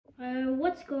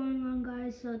what's going on,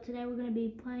 guys? So today we're gonna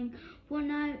be playing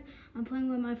Fortnite. I'm playing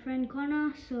with my friend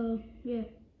Connor. So yeah,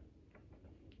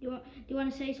 do you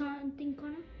want to say something,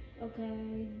 Connor?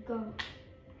 Okay, go.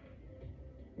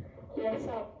 What's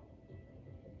up?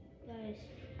 Guys.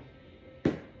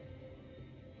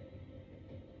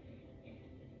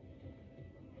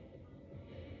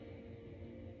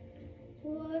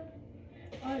 What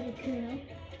are the two?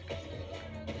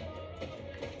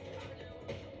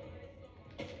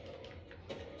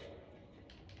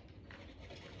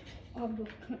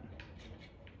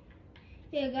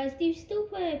 Yeah, guys, do you still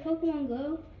play Pokemon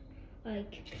Go?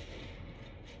 Like,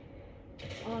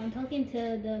 oh, I'm talking to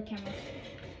the camera.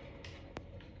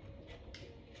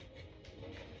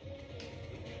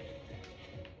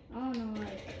 I don't know,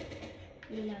 like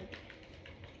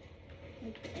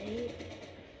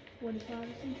 8:45 or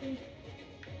something.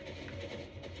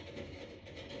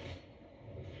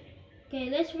 Okay,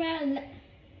 let's run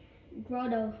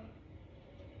Grotto.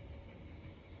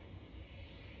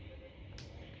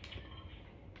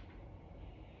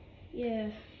 Yeah,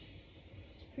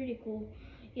 it's pretty cool.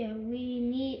 Yeah, we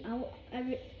need. I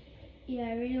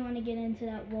really want to get into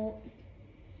that vault.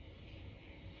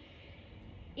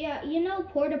 Yeah, you know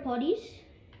porta potties.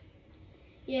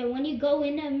 Yeah, when you go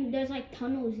in them, there's like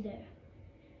tunnels there.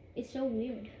 It's so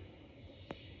weird.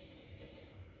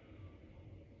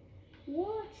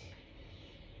 What,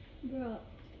 bro?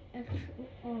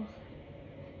 Oh.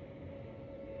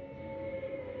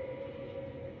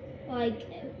 Like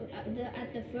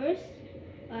at the first,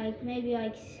 like maybe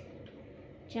like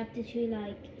chapter 2,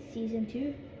 like season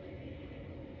 2.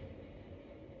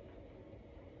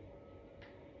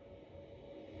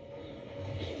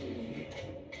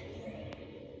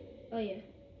 Oh yeah.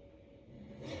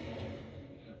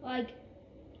 Like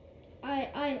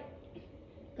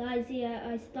guys, yeah,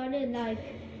 I started like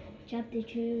chapter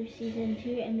 2, season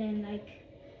 2, and then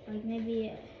like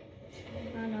maybe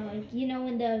I don't know, like you know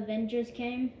when the Avengers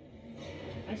came,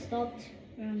 I stopped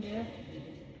around there.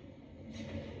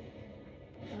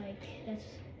 Like that's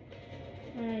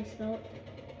when I stopped.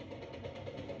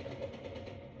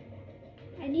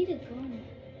 I need a gun.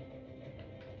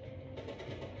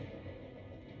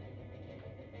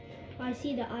 I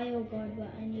see the IO guard, but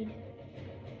I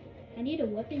need a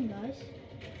weapon, guys.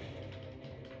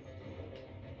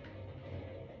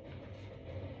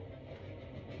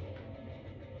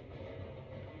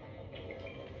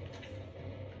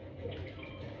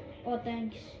 Oh,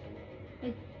 thanks.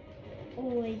 Like,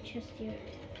 oh wait, chest here.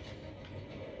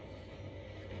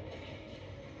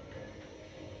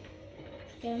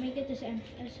 Okay, let me get this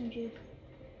SMG.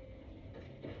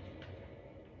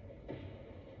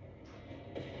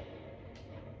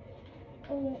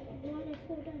 Oh, why did I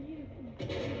fall down here?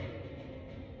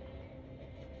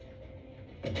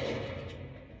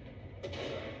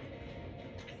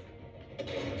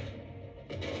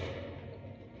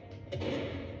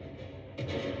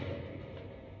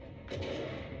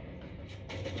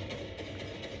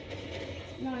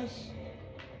 Nice.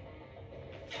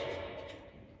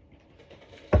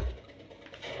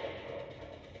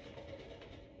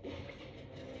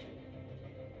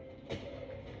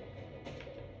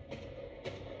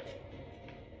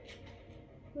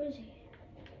 Where is he?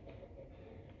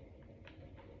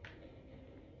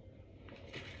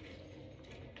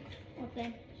 Oh,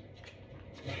 thanks.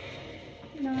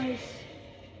 Nice.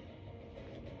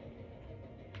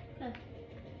 Okay.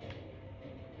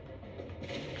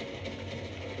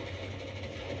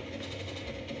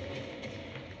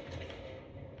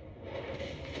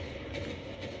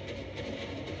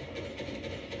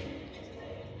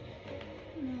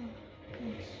 No,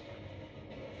 thanks.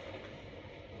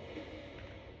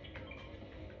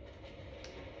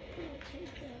 I'll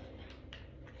take that.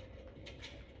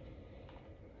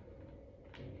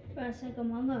 Bro, it's like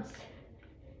Among Us.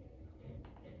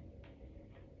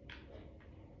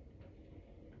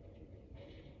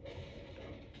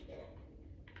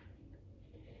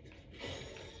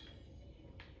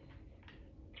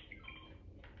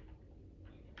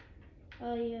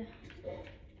 Oh yeah.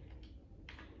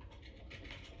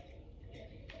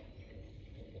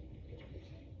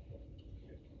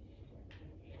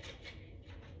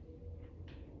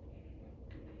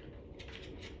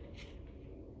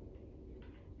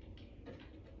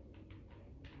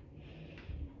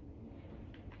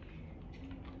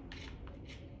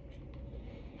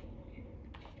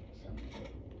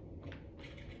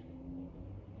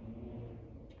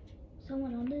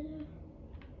 Someone under there?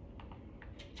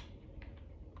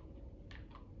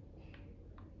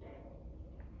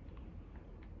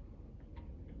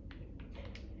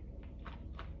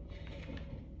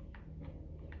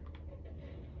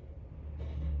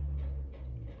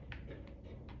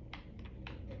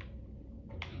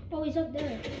 Oh, he's up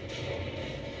there.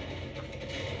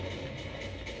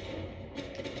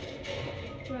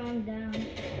 Wrong down.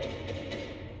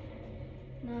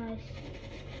 Nice.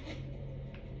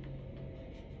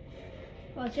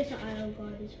 Oh, it's just an idle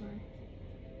guard, it's fine.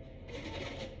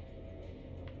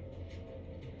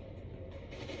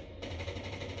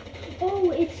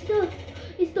 Oh, it's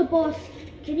the boss.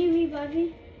 Can you revive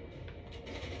me?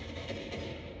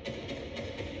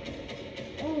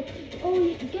 Oh,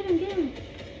 get him.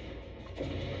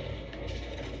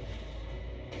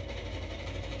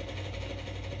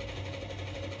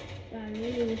 I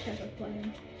really wish I could fight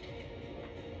him.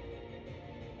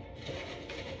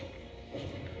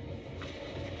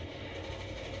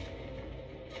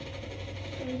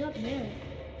 Oh, he's up there.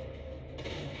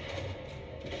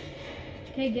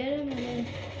 Okay, get him and then,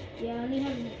 yeah, I only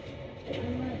have,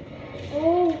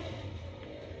 oh,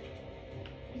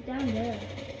 he's down there.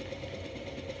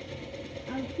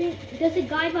 I think, there's a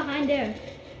guy behind there.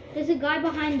 There's a guy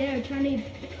behind there trying to,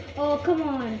 oh, come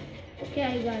on.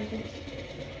 Okay, guys,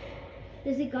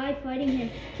 there's a guy fighting him.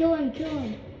 Kill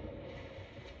him.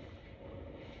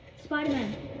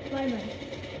 Spider-Man.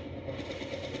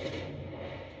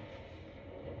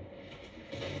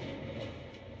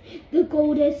 The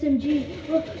gold SMG.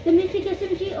 Oh, the mythic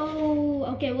SMG. Oh,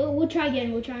 okay. We'll try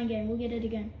again. We'll get it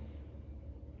again.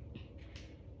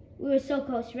 We were so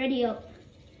close. Ready up.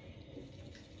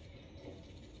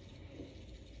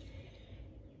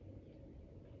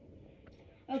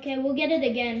 Okay, we'll get it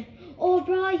again. Oh,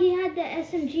 bro, he had the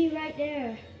SMG right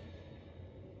there.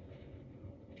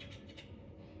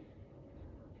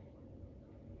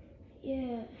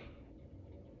 Yeah.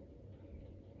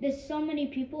 There's so many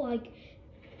people like.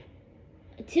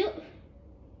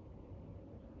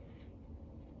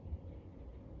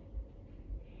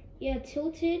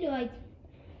 Tilted, like,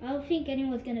 I don't think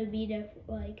anyone's gonna be there,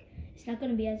 like, it's not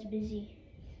gonna be as busy.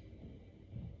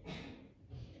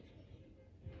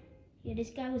 Yeah, this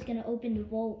guy was gonna open the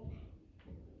vault.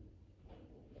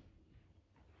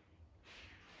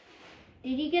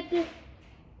 Did he get the,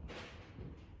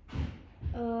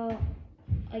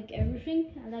 like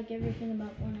everything? I like everything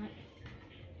about Fortnite.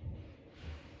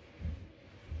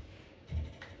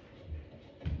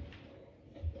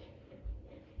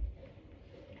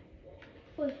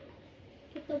 Boy,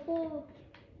 get the ball.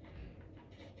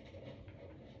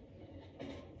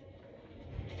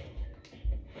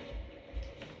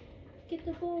 Get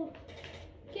the ball.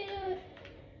 Get it.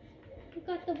 You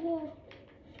got the ball.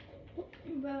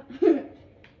 Bro.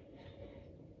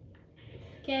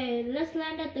 Okay, let's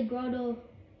land at the grotto.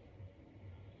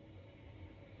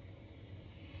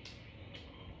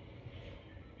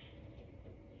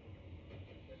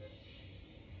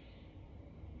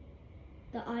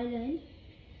 The island.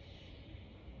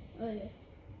 Oh yeah.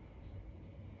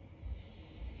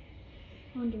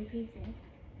 100 people.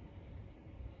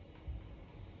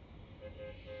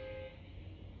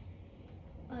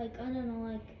 Like, I don't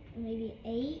know, like maybe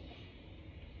 8.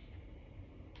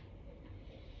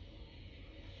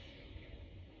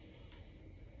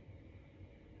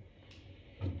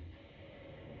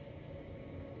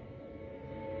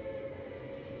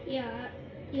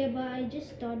 Yeah, but I just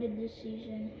started this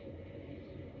season.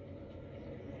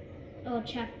 Oh,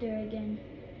 chapter again.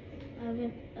 I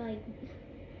haven't, like,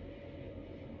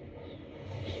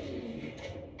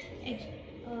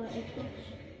 Xbox.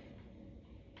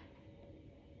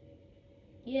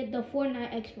 Yeah, the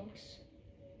Fortnite Xbox.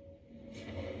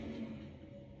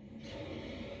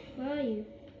 Where are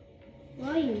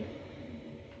you?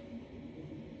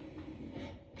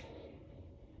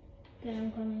 Okay,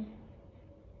 I'm coming.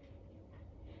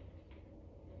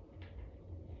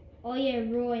 Oh yeah,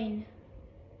 ruin.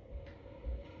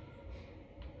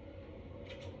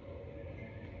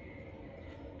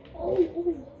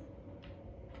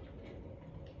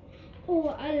 Oh,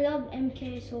 I love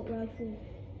MK assault rifle.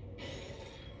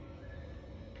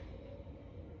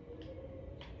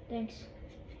 Thanks.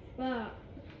 Wow,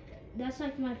 that's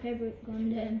like my favorite gun,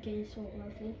 the MK assault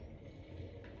rifle.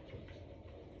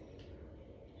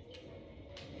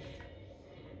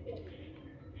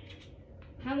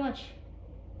 How much?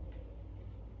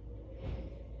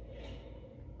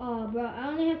 Oh, bro, I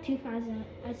only have 2,000.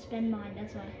 I spend mine,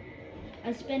 that's why.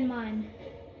 I spend mine.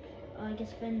 Oh, I can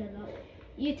spend a lot.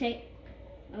 You take.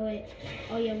 Oh, wait.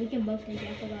 Oh, yeah, we can both take it.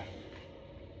 I forgot.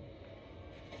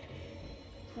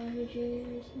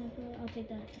 Sandwiches, sniper. I'll take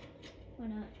that. Why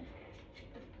not?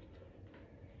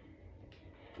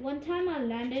 One time I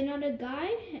landed on a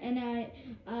guy, and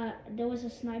there was a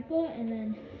sniper, and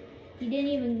then he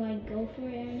didn't even, like, go for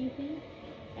it or anything.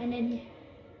 And then,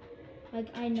 like,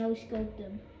 I no-scoped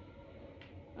him.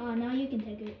 Oh, now you can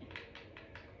take it.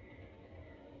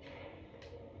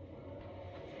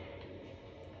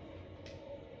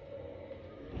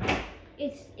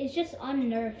 it's just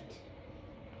unnerved.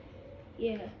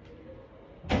 Yeah.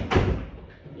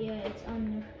 Yeah, it's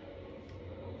unnerved.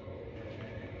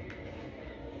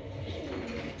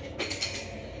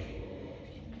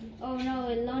 Oh no,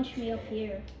 it launched me up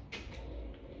here.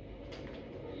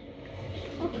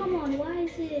 Oh come on, why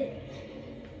is it?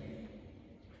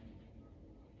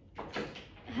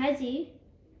 Has he?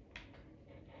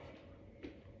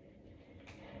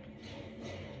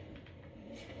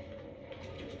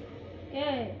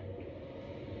 Yeah.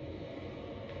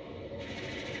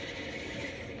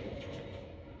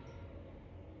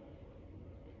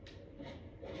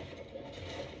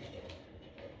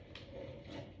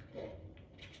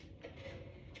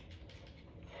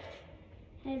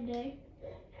 Hey there.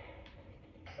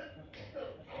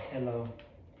 Hello.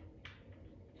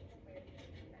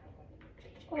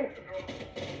 Oh,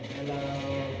 Hello,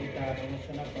 Tita.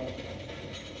 Kamusta na po?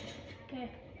 okay.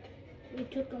 We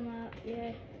took him out.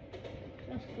 Yeah.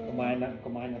 Let's go.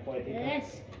 Kumain na po, Tita.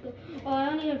 Let's go. Oh, I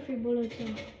only have 3 bullets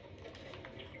now.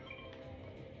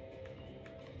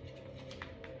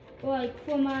 Like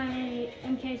for my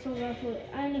MK assault rifle,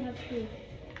 I only have 3.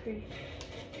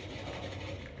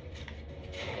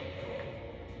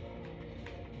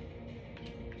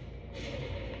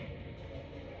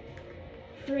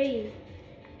 3.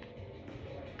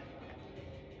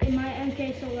 In my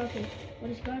MK assault rifle.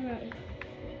 What is going right?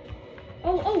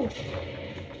 Oh, oh!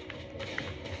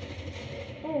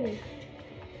 Oh.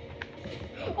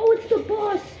 Oh, it's the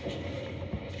boss!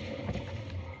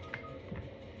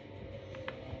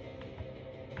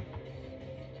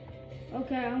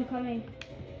 Okay, I'm coming.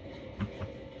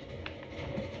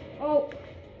 Oh.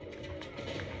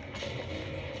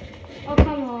 Oh,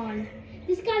 come on.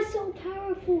 This guy's so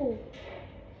powerful.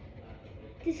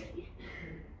 This...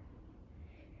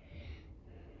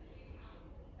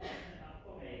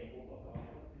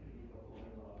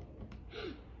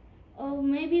 Oh,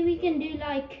 maybe we can do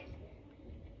like...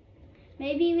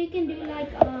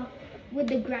 with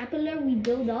the grappler we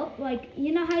build up. Like,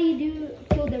 you know how you do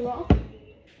kill the rock?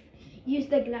 Use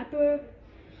the grappler.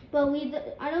 But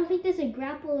I don't think there's a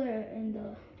grappler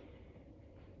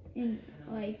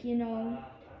like, you know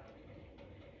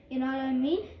what I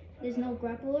mean? There's no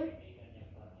grappler.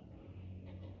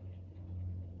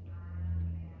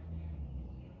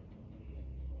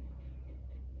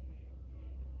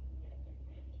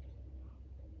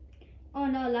 Oh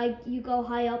no, like you go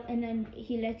high up and then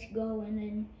he lets go and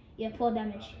then, yeah, 4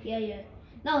 damage. Yeah, yeah.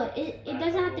 No, it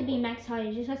doesn't have to be max high,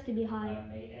 it just has to be high.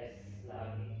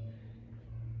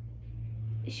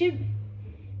 It should,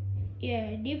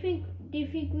 yeah, do you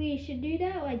think we should do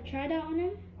that? Like try that on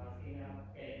him?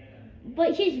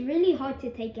 But he's really hard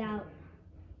to take out.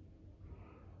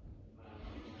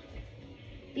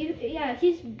 Yeah,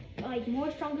 he's like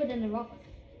more stronger than the rock.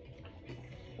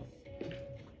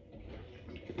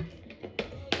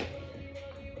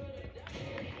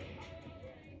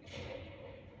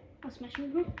 I'll smash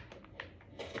him, bro.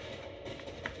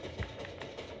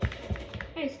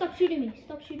 Hey, stop shooting me.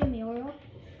 Stop shooting me, Oro.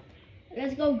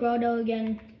 Let's go grotto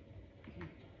again.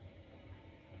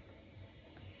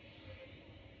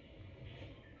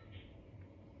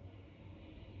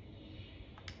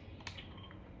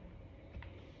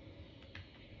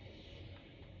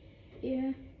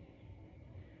 Yeah.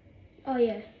 Oh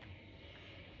yeah.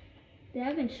 They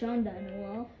haven't shown that in a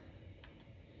while.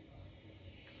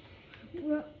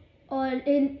 Bro, oh,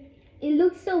 it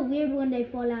looks so weird when they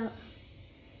fall out.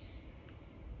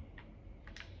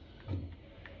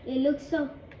 It looks so...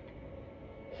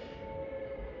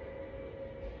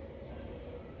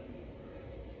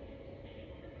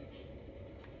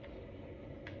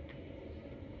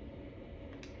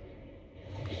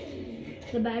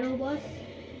 The battle boss?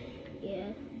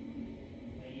 Yeah.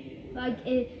 Like,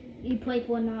 you play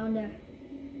for now and there.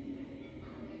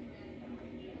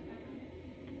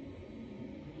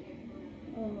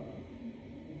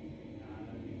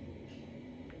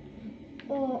 Oh.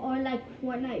 Or like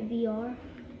Fortnite VR.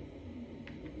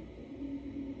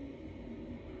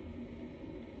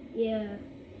 Yeah.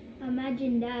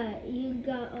 Imagine that. You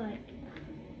got like...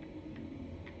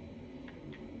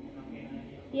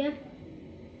 Yeah.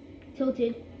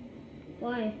 Tilted.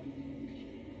 Why?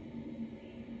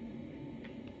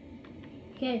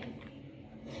 Okay.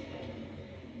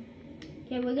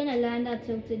 Okay, we're gonna land at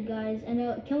tilted, guys.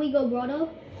 And can we go grotto?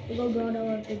 We'll go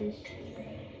grotto after this.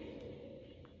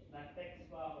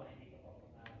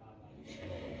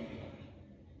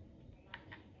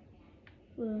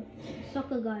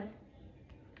 Soccer guy.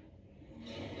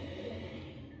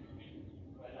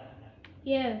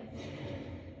 Yeah.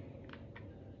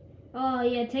 Oh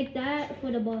yeah, take that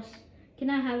for the boss. Can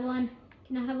I have one?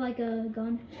 Can I have like a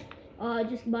gun?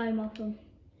 Just buy him off him.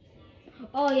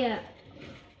 Oh yeah.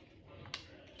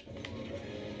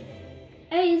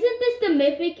 Hey, isn't this the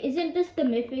mythic? Isn't this the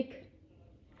mythic?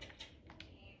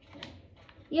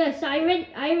 Yes, I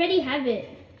already have it.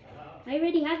 I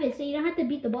already have it, so you don't have to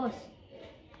beat the boss.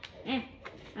 Okay.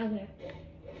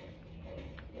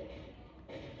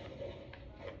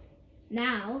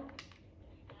 Now.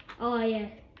 Oh yeah.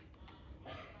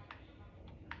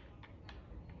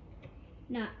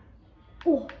 Nah.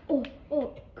 Oh,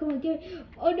 come on, get it.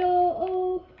 Oh no,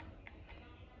 oh.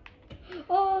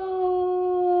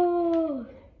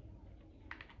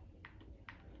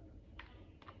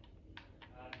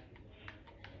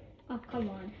 Oh, come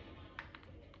on.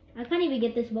 I can't even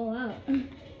get this ball out.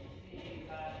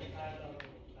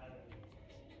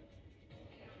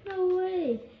 No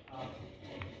way.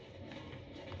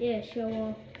 Yeah, show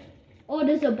off. Oh,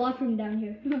 there's a bathroom down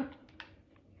here.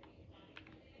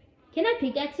 Can I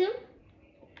pickaxe him?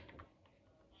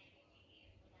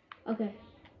 Okay.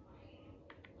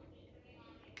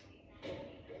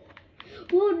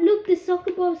 Whoa, look, the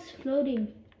soccer ball's floating.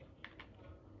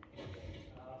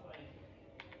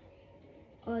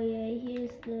 Oh yeah,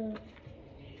 here's the...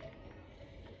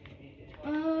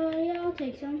 yeah, I'll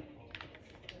take some.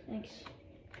 Thanks.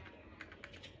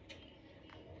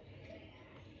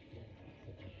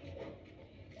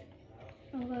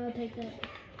 Okay, I'll take that.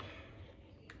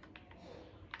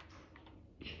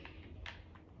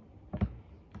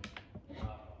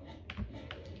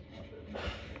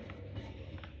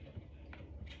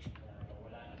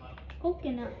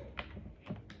 Coconut.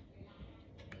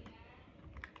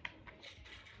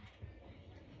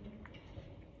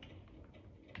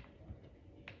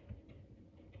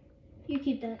 You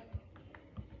keep that.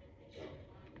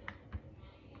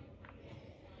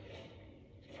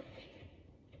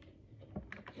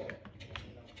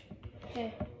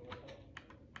 Okay.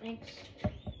 Thanks.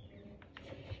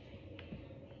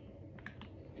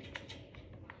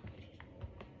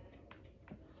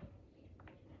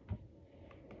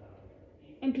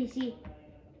 NPC.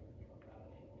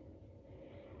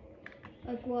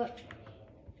 Like what?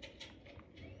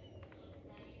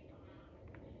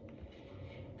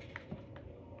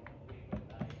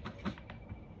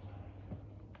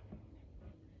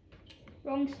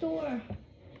 Wrong store.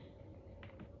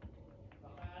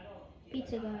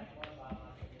 Pizza guy.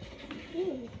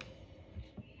 Ooh.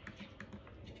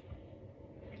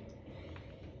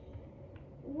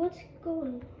 What's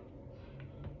going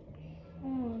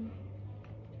on?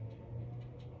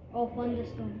 Oh,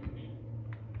 thunderstorm.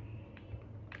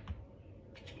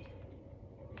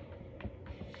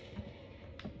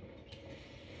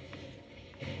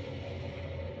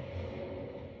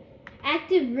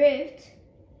 Active rift.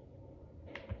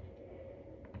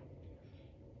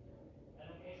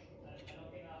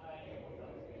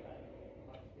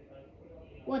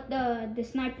 What, the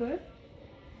sniper?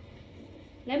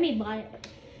 Let me buy it.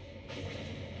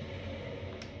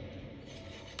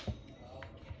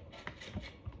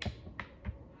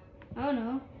 I don't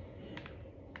know.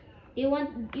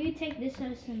 You take this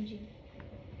SMG.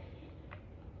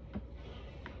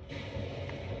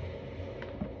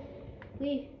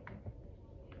 We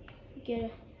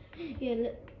get it. Yeah.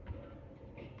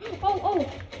 Oh.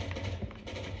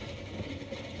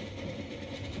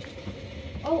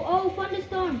 Oh,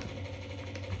 thunderstorm.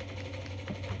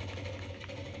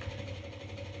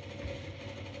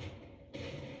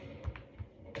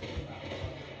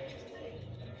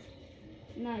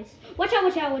 Nice. Watch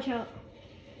out.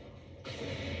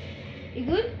 You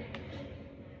good?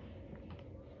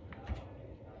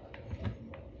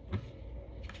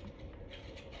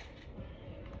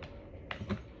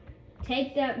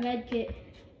 Take that med kit.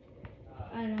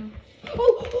 I know.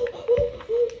 Oh.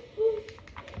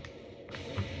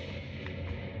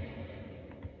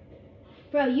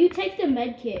 Bro, you take the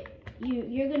med kit.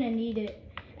 You're gonna need it.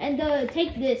 And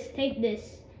take this.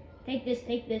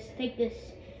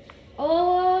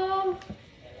 Oh.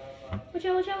 Watch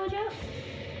out.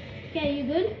 Okay, you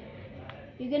good?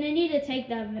 You're gonna need to take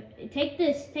that. Take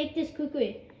this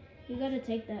quickly. You gotta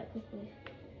take that quickly.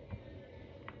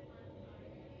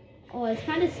 Oh, it's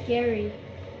kind of scary.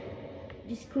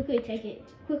 Just quickly take it.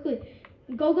 Quickly.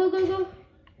 Go.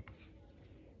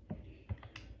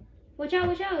 Watch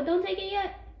out. Don't take it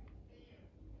yet.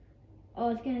 Oh,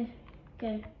 it's gonna...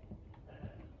 Okay.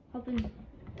 Hop in.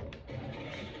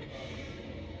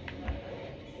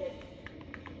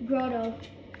 Grotto.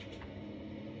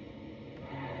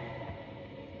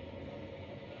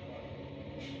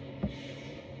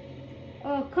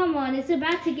 Oh, come on. It's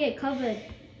about to get covered.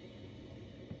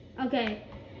 Okay.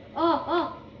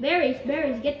 Oh. Berries.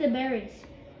 Get the berries.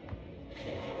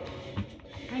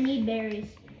 I need berries.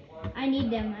 I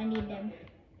need them. I need them.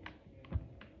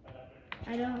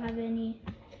 I don't have any.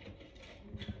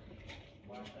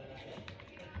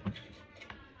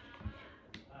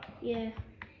 Yeah.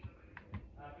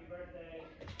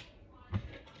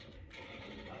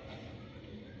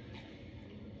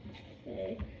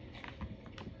 Okay.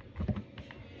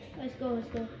 Let's go. Let's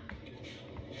go.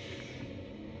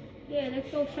 Yeah,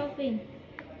 let's go shopping.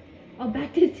 Oh,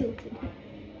 back to Tilted.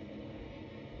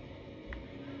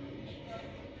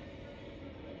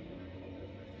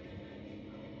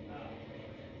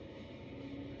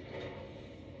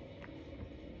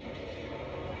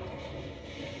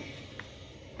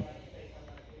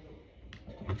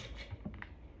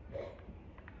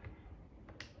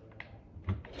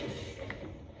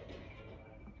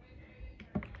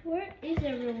 Where is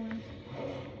everyone?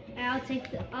 I'll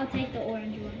take the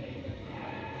orange one.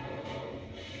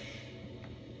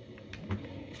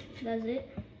 Does it?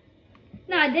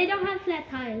 No, they don't have flat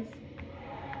tires.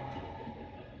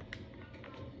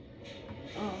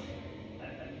 Oh.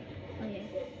 Oh yeah.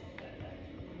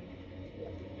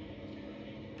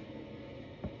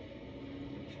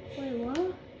 Wait,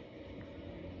 what?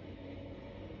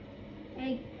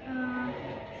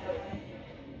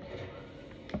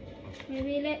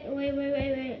 Maybe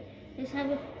wait. Let's have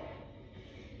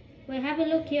a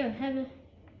look here.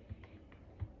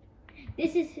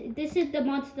 This is the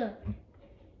monster.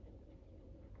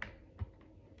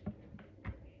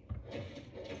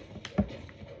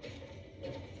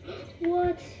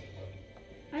 What?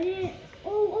 I didn't.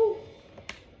 Oh.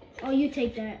 Oh, you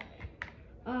take that.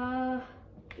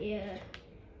 Yeah.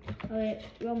 Oh wait,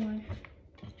 wrong one.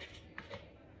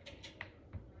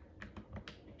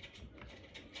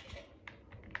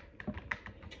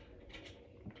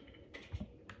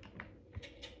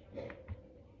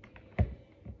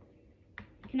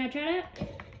 Can I try that?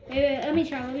 Wait, let me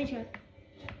try.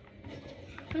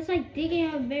 It's like digging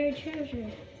out buried treasure.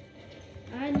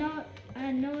 I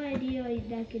had no idea what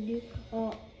that could do.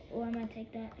 Oh, I'm gonna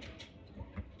take that.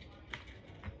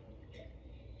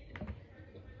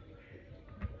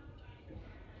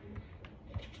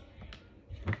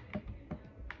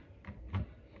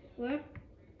 Where?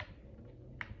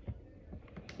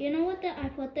 You know what I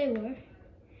thought they were?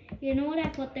 You know what I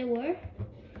thought they were?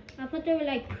 I thought they were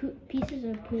like pieces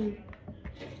of poo.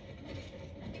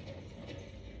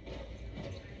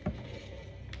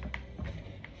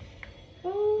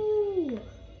 Oh!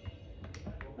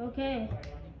 Okay.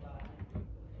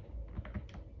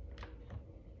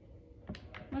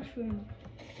 Mushroom.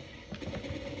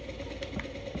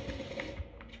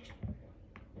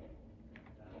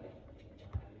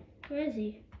 Where is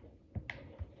he?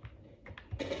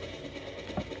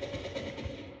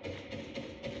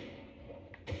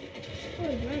 Oh,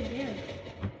 he's right there.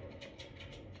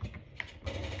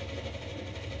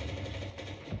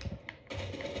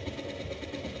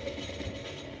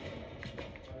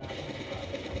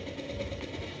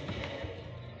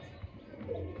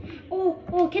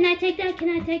 Oh, can I take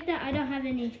that? I don't have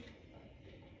any.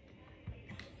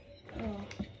 Oh.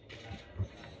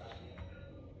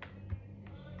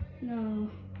 No.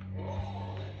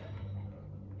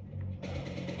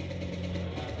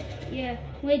 Yeah.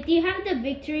 Wait, do you have the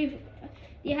victory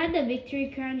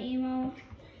crown emo?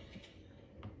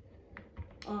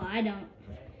 Oh, I don't.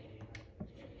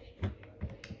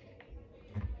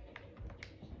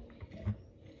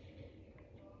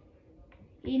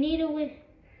 You need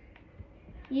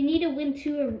to win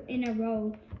 2 in a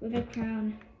row with a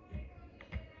crown.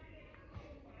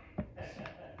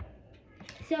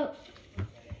 So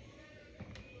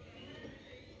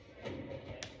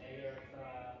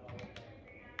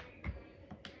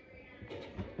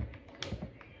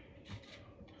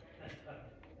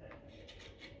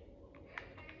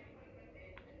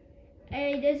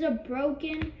hey, there's a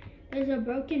broken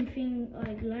thing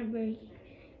like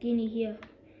Lamborghini here.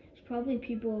 There's probably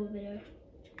people over there.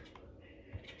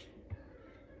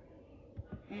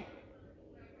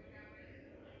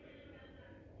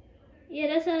 Yeah,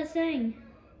 that's what I was saying.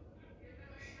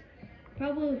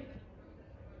 Probably.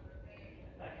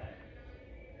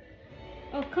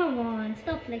 Oh, come on.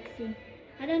 Stop flexing.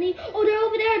 I don't need. Oh, they're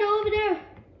over there.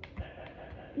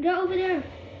 They're over there.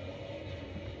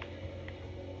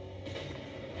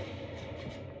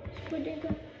 Where'd they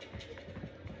go?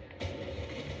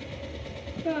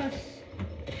 Cross.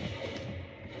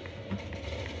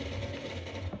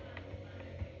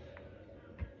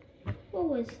 What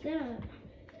was that?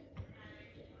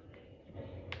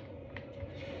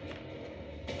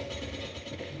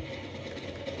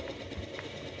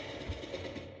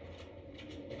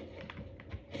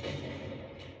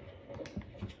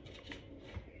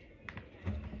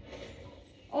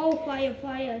 Oh, fire,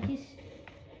 fire. He's...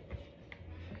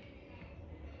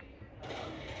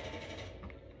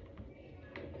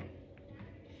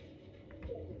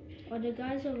 Oh, the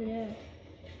guy's over there.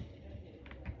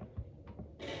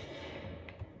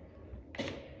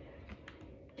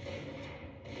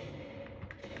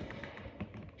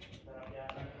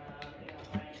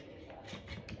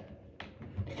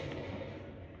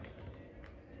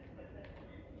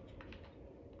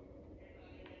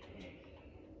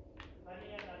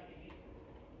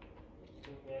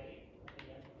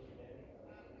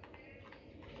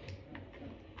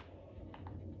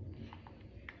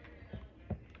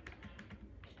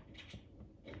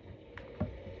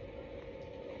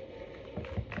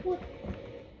 What?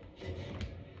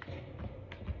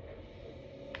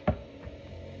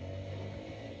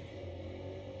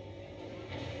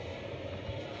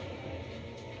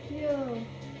 Yo.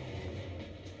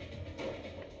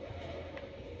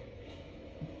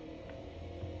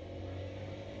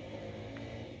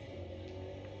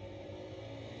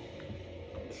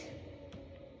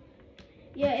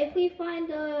 Yeah, if we find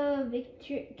the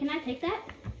victory, can I take that?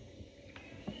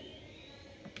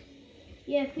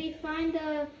 Yeah, if we find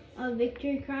a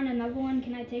victory crown, another one,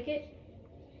 can I take it?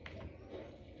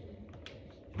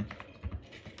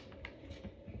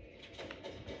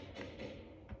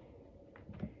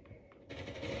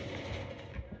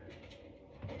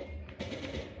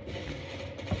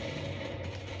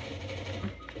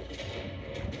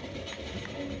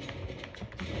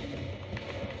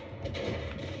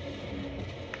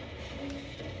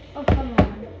 Oh, come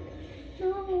on.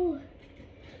 No.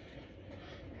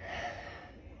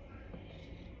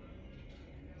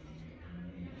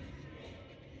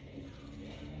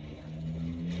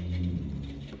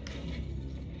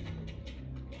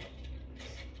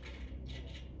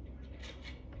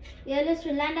 Yeah, let's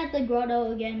land at the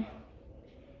grotto again.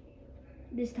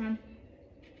 This time.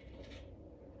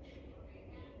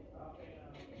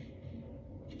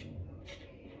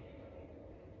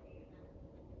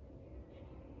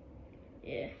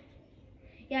 Yeah.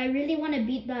 Yeah, I really want to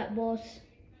beat that boss.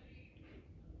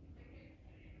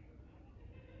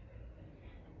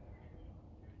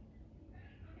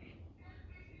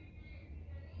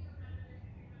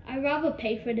 I'd rather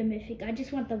pay for the mythic. I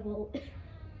just want the vote.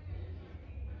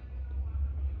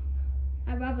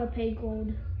 I'd rather pay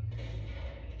gold.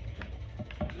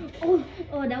 Oh,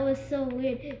 oh, that was so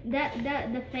weird.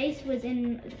 That the face was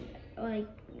in like.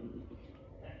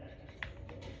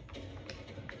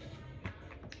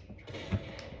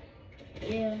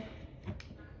 Yeah.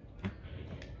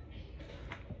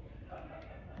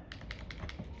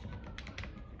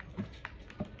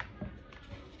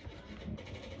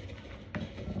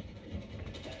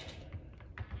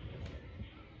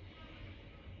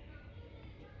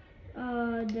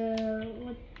 The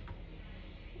what?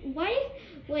 Why?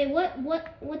 Wait,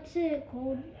 what's it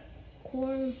called?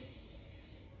 Core.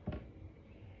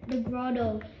 The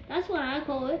grotto. That's what I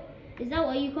call it. Is that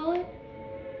what you call it?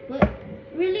 But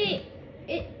really,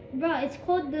 bro, it's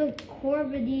called the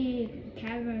Corvity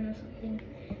Cavern or something.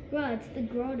 Bro, it's the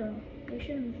grotto. They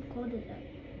shouldn't have called it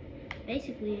that.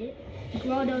 Basically,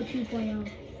 Grotto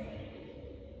 2.0.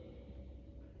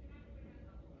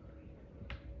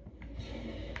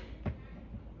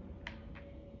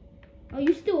 Oh,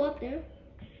 you still up there?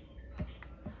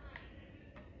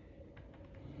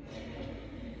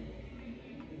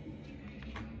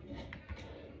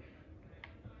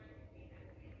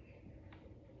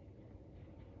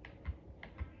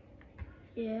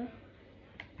 Yeah.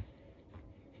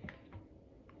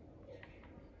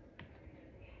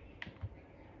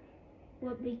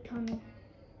 What big tunnel?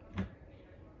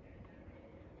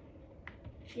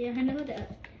 Yeah, I know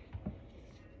that.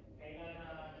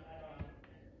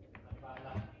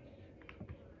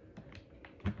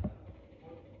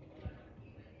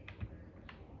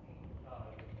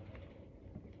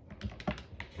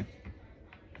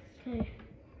 Okay.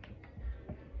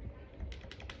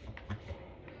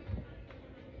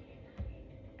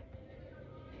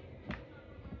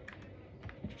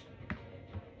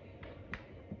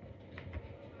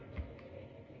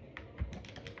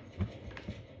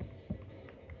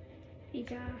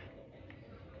 Pizza.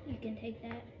 You can take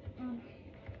that.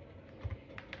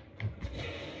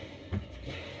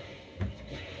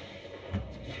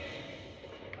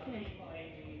 Okay.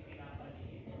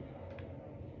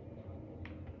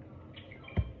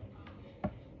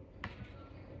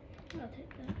 I'll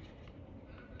take that.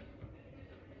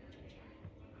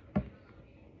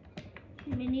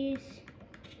 Minis.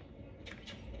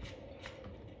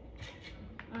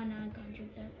 Oh no, I can't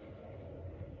drink that.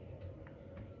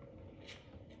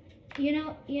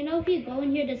 You know, if you go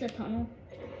in here, there's a tunnel.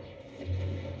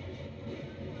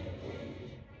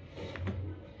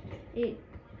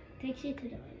 Takes you to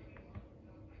the.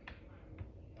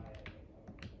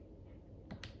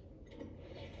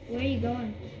 Where are you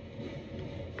going?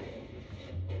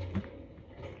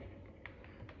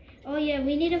 Oh yeah,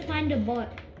 we need to find the bot.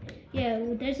 Yeah,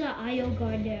 there's an IO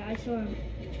guard there. I saw him.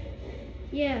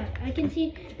 Yeah, I can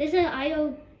see. There's an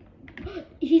IO.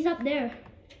 He's up there.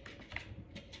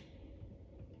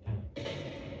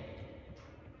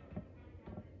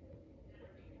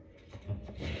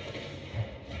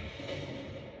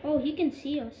 Oh, he can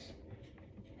see us.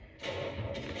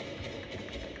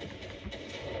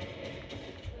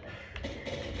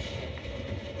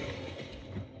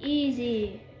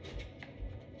 Easy.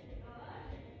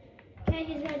 Okay,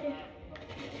 he's right there.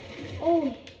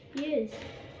 Oh, he is.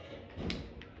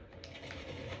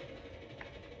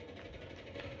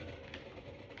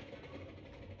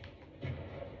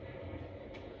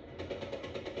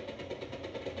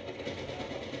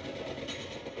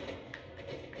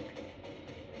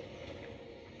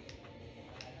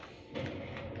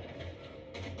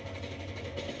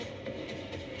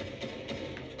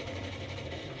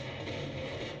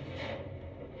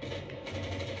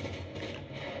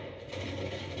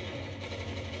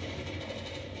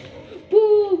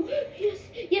 Boo! Yes,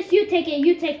 yes, you take it.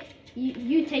 You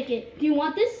take it. Do you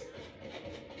want this?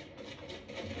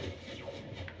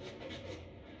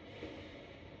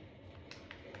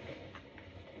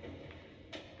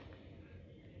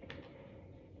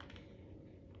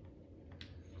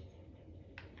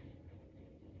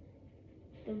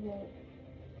 The vault.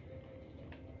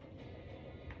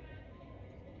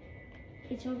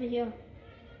 It's over here.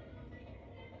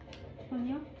 From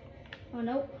here? Oh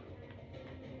no.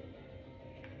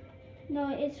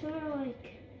 No, it's where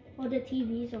like all the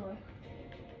TVs are.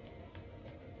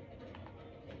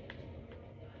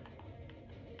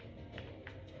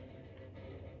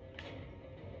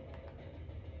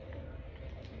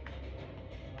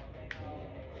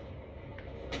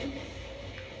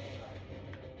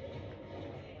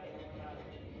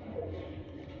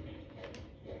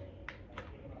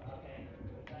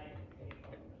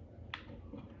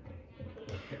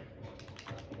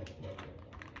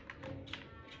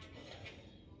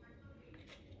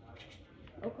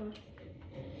 Okay.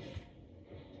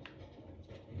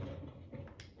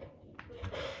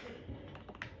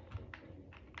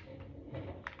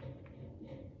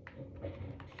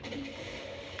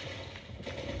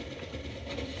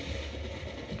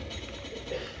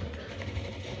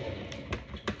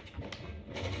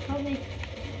 Help me.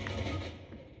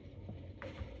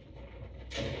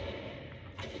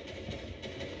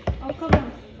 Oh, come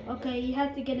on. Okay, you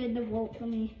have to get in the vault for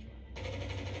me.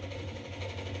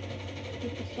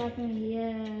 Get the stuff in.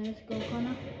 Yeah, let's go,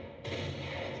 Connor.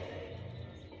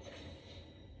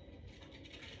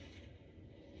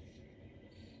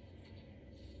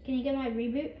 Can you get my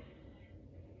reboot?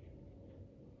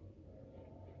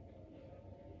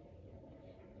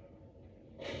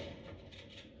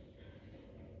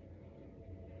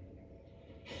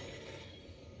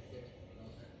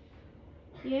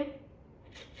 Yeah.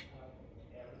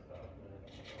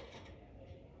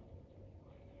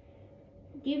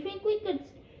 Do you think we could?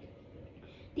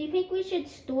 Do you think we should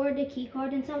store the key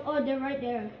card and stuff? Oh, they're right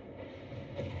there.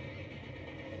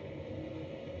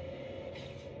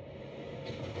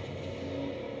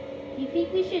 Do you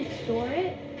think we should store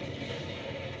it?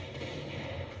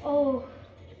 Oh,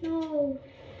 no.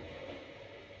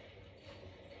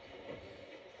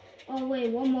 Oh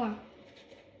wait, one more.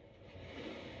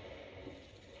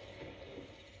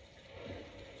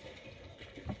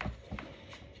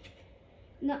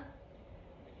 No.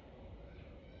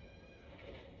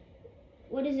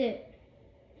 What is it?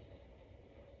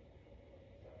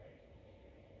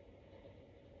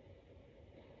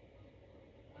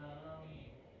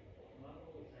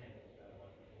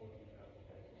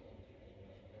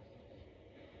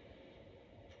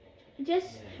 Just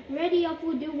ready up,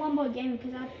 we'll do one more game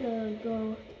because I have to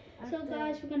go. So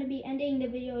guys, we're going to be ending the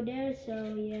video there,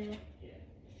 so yeah.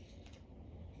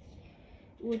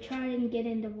 We'll try and get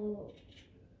in the vault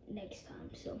next time,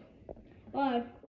 so bye.